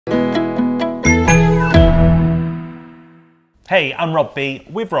Hey, I'm Rob B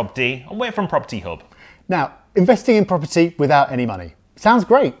with Rob D and we're from Property Hub. Now, investing in property without any money. Sounds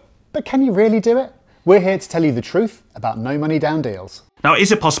great, but can you really do it? We're here to tell you the truth about no money down deals. Now,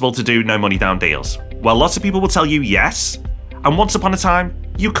 is it possible to do no money down deals? Well, lots of people will tell you yes, and once upon a time,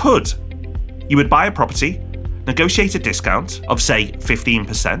 you could. You would buy a property, negotiate a discount of say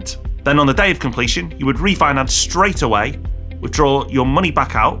 15%, then on the day of completion, you would refinance straight away, withdraw your money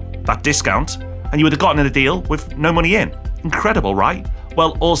back out, that discount, and you would have gotten a deal with no money in. Incredible, right?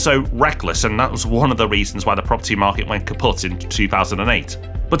 Well, also reckless, and that was one of the reasons why the property market went kaput in 2008.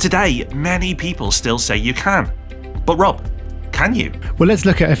 But today, many people still say you can. But Rob, can you? Well, let's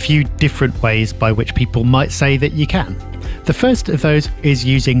look at a few different ways by which people might say that you can. The first of those is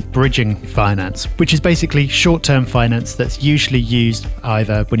using bridging finance, which is basically short-term finance that's usually used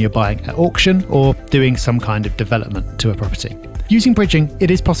either when you're buying at auction or doing some kind of development to a property. Using bridging,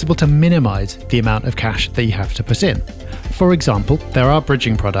 it is possible to minimise the amount of cash that you have to put in. For example, there are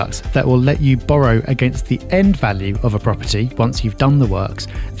bridging products that will let you borrow against the end value of a property once you've done the works,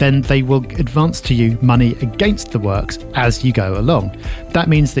 then they will advance to you money against the works as you go along. That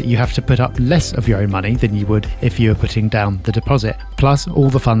means that you have to put up less of your own money than you would if you were putting down the deposit, plus all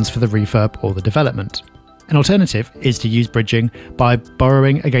the funds for the refurb or the development. An alternative is to use bridging by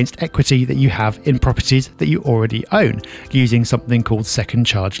borrowing against equity that you have in properties that you already own, using something called second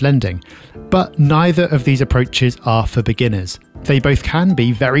charge lending. But neither of these approaches are for beginners. They both can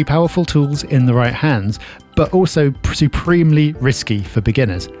be very powerful tools in the right hands, but also supremely risky for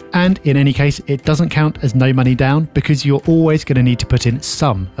beginners. And in any case, it doesn't count as no money down because you're always going to need to put in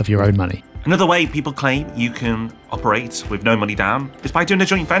some of your own money. Another way people claim you can operate with no money down is by doing a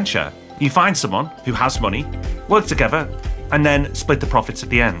joint venture. You find someone who has money, work together, and then split the profits at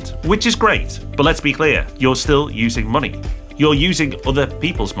the end, which is great. But let's be clear, you're still using money. You're using other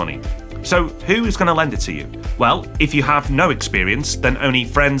people's money. So who is going to lend it to you? Well, if you have no experience, then only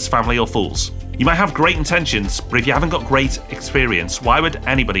friends, family, or fools. You might have great intentions, but if you haven't got great experience, why would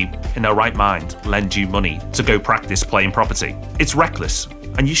anybody in their right mind lend you money to go practice playing property? It's reckless,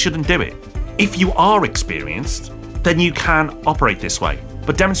 and you shouldn't do it. If you are experienced, then you can operate this way,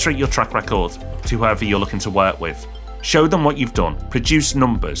 but demonstrate your track record to whoever you're looking to work with. Show them what you've done, produce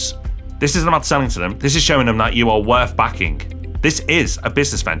numbers. This isn't about selling to them, this is showing them that you are worth backing. This is a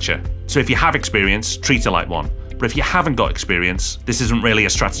business venture, so if you have experience, treat it like one. But if you haven't got experience, this isn't really a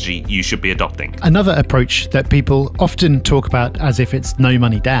strategy you should be adopting. Another approach that people often talk about as if it's no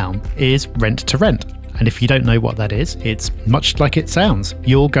money down is rent to rent. And if you don't know what that is, it's much like it sounds.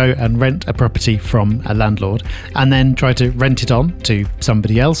 You'll go and rent a property from a landlord and then try to rent it on to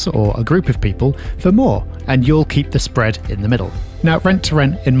somebody else or a group of people for more, and you'll keep the spread in the middle. Now, rent to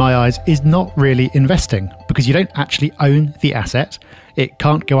rent, in my eyes, is not really investing because you don't actually own the asset. It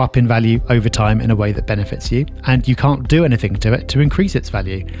can't go up in value over time in a way that benefits you, and you can't do anything to it to increase its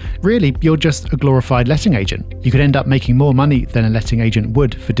value. Really, you're just a glorified letting agent. You could end up making more money than a letting agent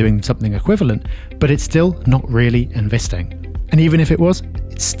would for doing something equivalent, but it's still not really investing. And even if it was,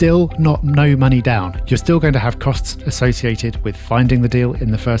 it's still not no money down. You're still going to have costs associated with finding the deal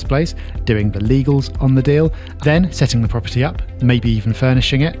in the first place, doing the legals on the deal, then setting the property up, maybe even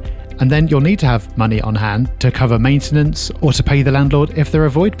furnishing it. And then you'll need to have money on hand to cover maintenance or to pay the landlord if there are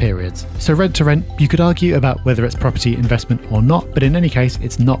void periods. So rent to rent, you could argue about whether it's property investment or not, but in any case,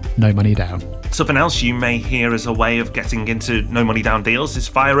 it's not no money down. Something else you may hear as a way of getting into no money down deals is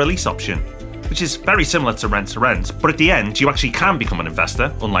via a lease option, which is very similar to rent, but at the end, you actually can become an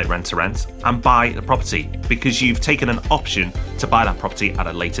investor, unlike rent to rent, and buy the property because you've taken an option to buy that property at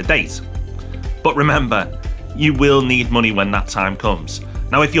a later date. But remember, you will need money when that time comes.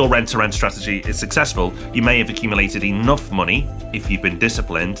 Now, if your rent to rent strategy is successful, you may have accumulated enough money, if you've been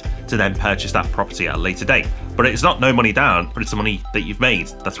disciplined, to then purchase that property at a later date. But it's not no money down, but it's the money that you've made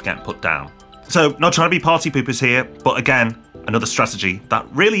that's getting put down. So, not trying to be party poopers here, but again, another strategy that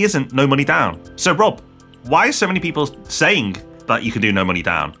really isn't no money down. So Rob, why are so many people saying that you can do no money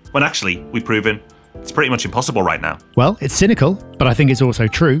down, when actually we've proven it's pretty much impossible right now? Well, it's cynical, but I think it's also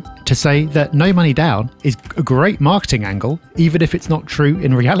true to say that no money down is a great marketing angle, even if it's not true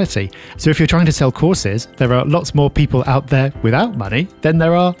in reality. So if you're trying to sell courses, there are lots more people out there without money than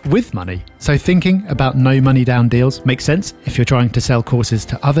there are with money. So thinking about no money down deals makes sense if you're trying to sell courses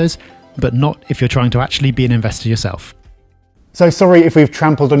to others, but not if you're trying to actually be an investor yourself. So sorry if we've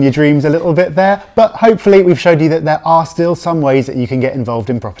trampled on your dreams a little bit there, but hopefully we've showed you that there are still some ways that you can get involved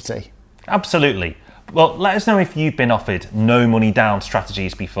in property. Absolutely. Well, let us know if you've been offered no money down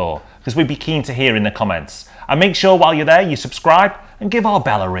strategies before, because we'd be keen to hear in the comments. And make sure while you're there, you subscribe and give our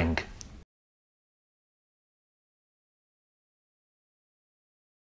bell a ring.